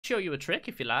show you a trick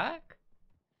if you like.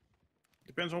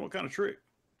 Depends on what kind of trick.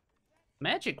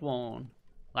 Magic one.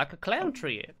 Like a clown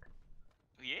trick.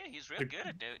 Yeah, he's real good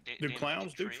at Do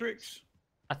clowns do tricks?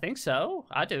 I think so.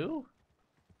 I do.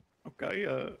 Okay,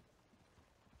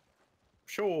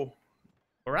 sure.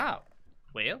 Alright.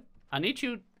 Well, I need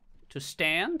you to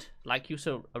stand like you're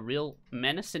a real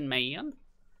menacing man.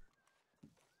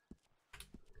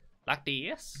 Like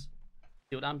this.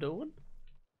 See what I'm doing?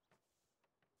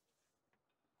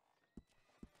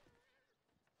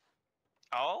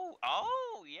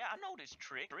 Oh, yeah, I know this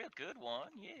trick. Real good one.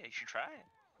 Yeah, you should try it.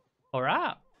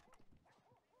 Alright.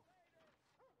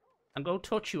 I'm gonna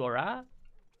touch you, alright?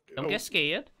 Don't get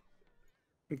scared.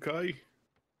 Okay.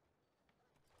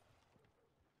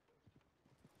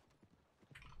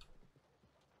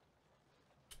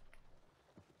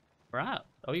 Right.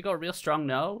 Oh, you got a real strong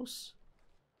nose.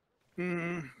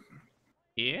 Hmm.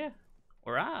 Yeah.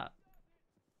 Alright.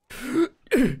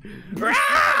 Run!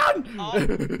 Oh.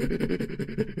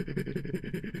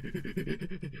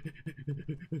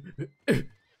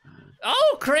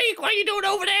 Oh, Creek, what are you doing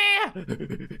over there?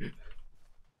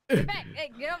 Get back!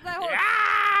 Hey, get off that horse!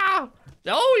 Ah!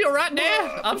 Oh, you're right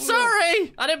there. I'm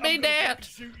sorry. I didn't mean that.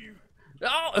 Shoot you.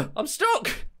 Oh, I'm stuck.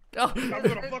 Oh, I'm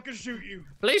gonna fucking shoot you.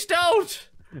 please don't.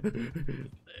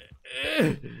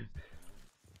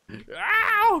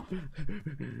 Ow!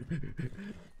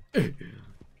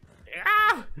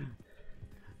 Ah!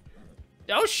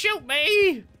 Don't shoot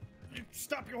me.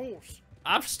 Stop your horse.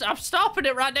 I'm stopping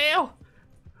it right now.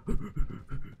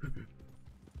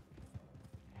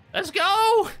 Let's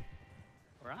go.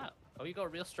 Right. Oh, you got a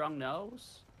real strong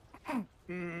nose.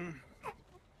 Hmm.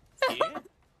 Yeah.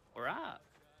 All right.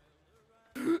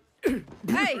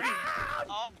 Hey!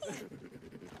 Oh.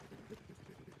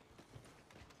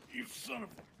 You son of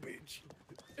a bitch.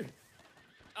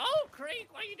 Oh, Creek,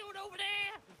 what are you doing over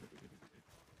there?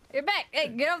 Get back! Hey,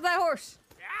 get off that horse!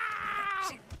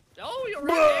 Ah! Oh, you're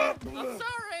right there. I'm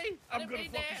sorry. I I'm didn't gonna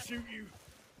mean fucking that. shoot you.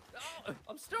 Oh,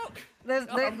 I'm stuck.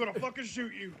 I'm gonna fucking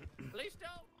shoot you. Please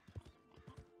don't.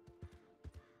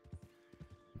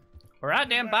 All right,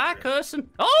 then, bye, cousin.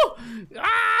 Oh!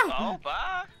 Ah! Oh,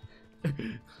 bye.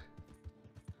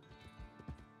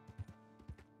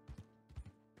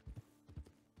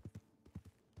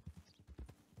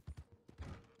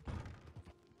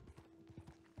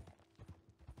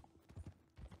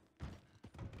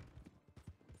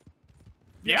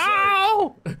 Yes,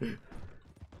 Yo!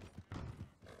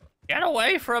 Get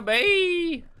away from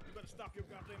me! You better stop your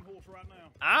goddamn horse right now.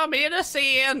 I'm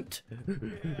innocent. Yeah, you're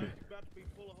about to be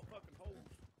full of fucking holes.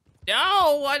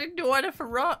 No, I didn't do anything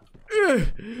wrong.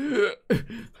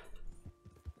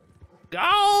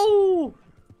 Go!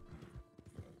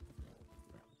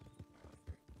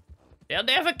 They'll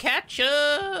never catch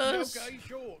us. Okay,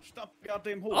 sure. Stop the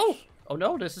goddamn horse. Oh! Oh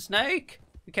no, there's a snake.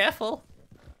 Be careful.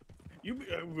 You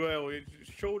well, it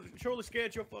surely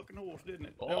scared your fucking horse, didn't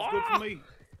it? That was good for me.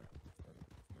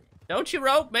 Don't you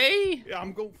rope me. Yeah,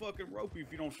 I'm gonna fucking rope you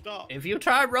if you don't stop. If you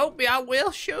try to rope me, I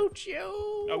will shoot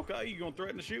you. Okay, you gonna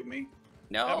threaten to shoot me?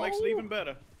 No. That makes it even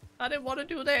better. I didn't want to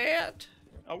do that.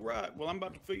 All right. Well, I'm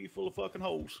about to fill you full of fucking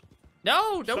holes.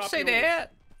 No, don't Stop say yours.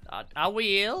 that. I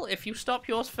will if you stop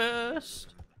yours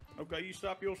first. Okay, you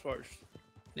stop yours first.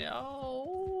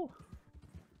 No.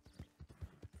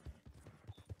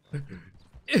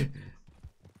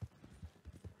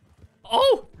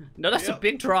 Oh! No, that's a Yep.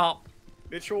 big drop.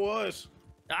 It sure was.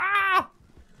 Ah!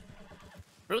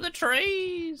 Through the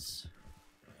trees.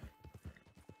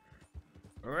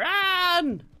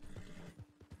 Run!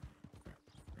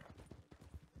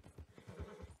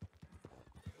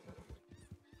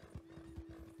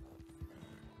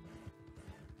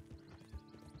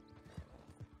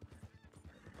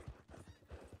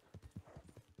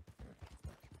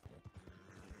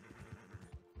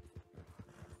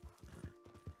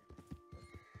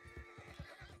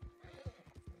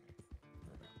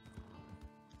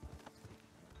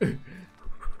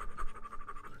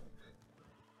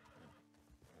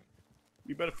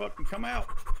 You better fucking come out.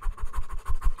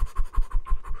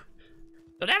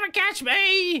 Don't ever catch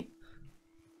me!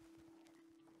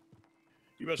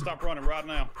 You better stop running right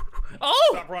now. Oh!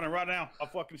 Stop running right now. I'll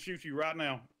fucking shoot you right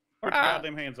now. Put your Ah.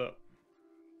 goddamn hands up.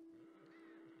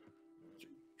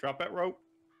 Drop that rope.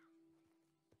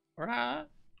 Right.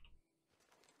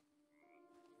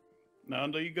 Now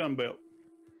undo your gun belt.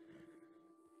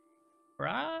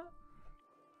 Right.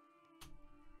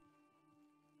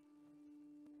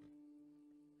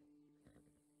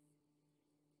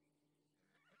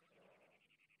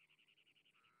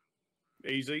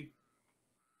 Easy.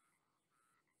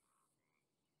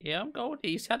 Yeah, I'm going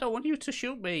easy. I don't want you to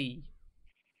shoot me.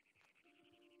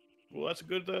 Well, that's a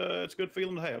good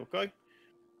feeling to have. Okay.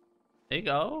 There you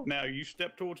go. Now you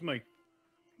step towards me,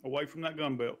 away from that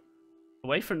gun belt.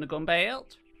 Away from the gun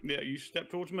belt. Yeah, you step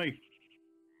towards me.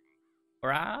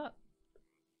 Right.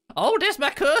 Oh, there's my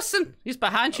cousin. He's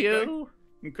behind you.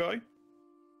 Okay.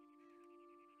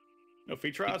 If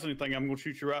he tries anything, I'm gonna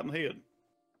shoot you right in the head.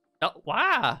 Oh,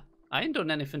 why? I ain't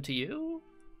done anything to you.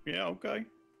 Yeah, okay.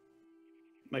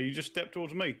 Now you just step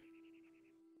towards me.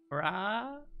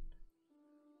 Right.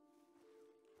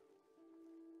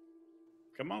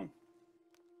 Come on.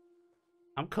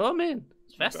 I'm coming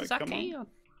as fast Okay, as I come on. can.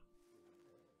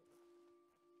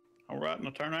 All right, now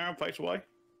turn around, face away.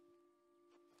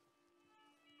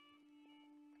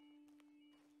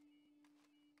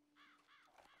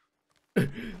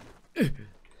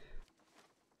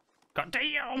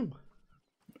 Goddamn!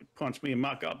 Punch me in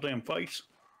my goddamn face.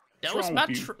 That What's was wrong my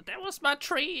with you? that was my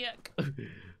trick.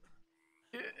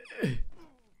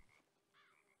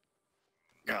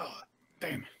 God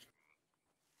damn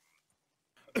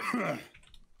it.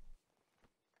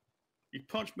 You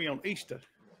punched me on Easter.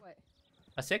 Wait.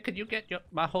 I said, could you get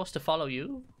my horse to follow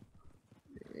you?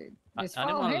 It's I didn't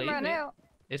following wanna him leave right it. now.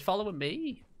 It's following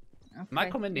me. Okay.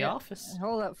 Might come in the yeah. office.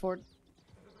 Hold up, Ford.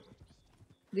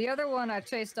 The other one I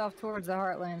chased off towards the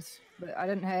Heartlands, but I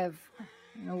didn't have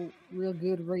no real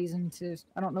good reason to.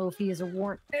 I don't know if he has a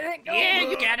warrant. Yeah,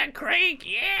 you got a creek.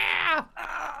 Yeah.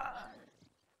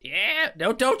 Yeah.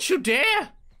 No, don't you dare.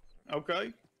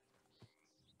 Okay.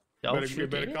 Don't you You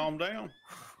better dare. calm down.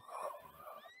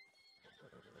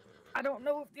 I don't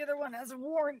know if the other one has a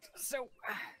warrant, so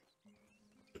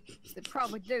they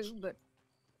probably do. But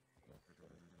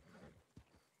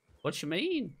What you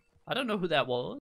mean? I don't know who that was.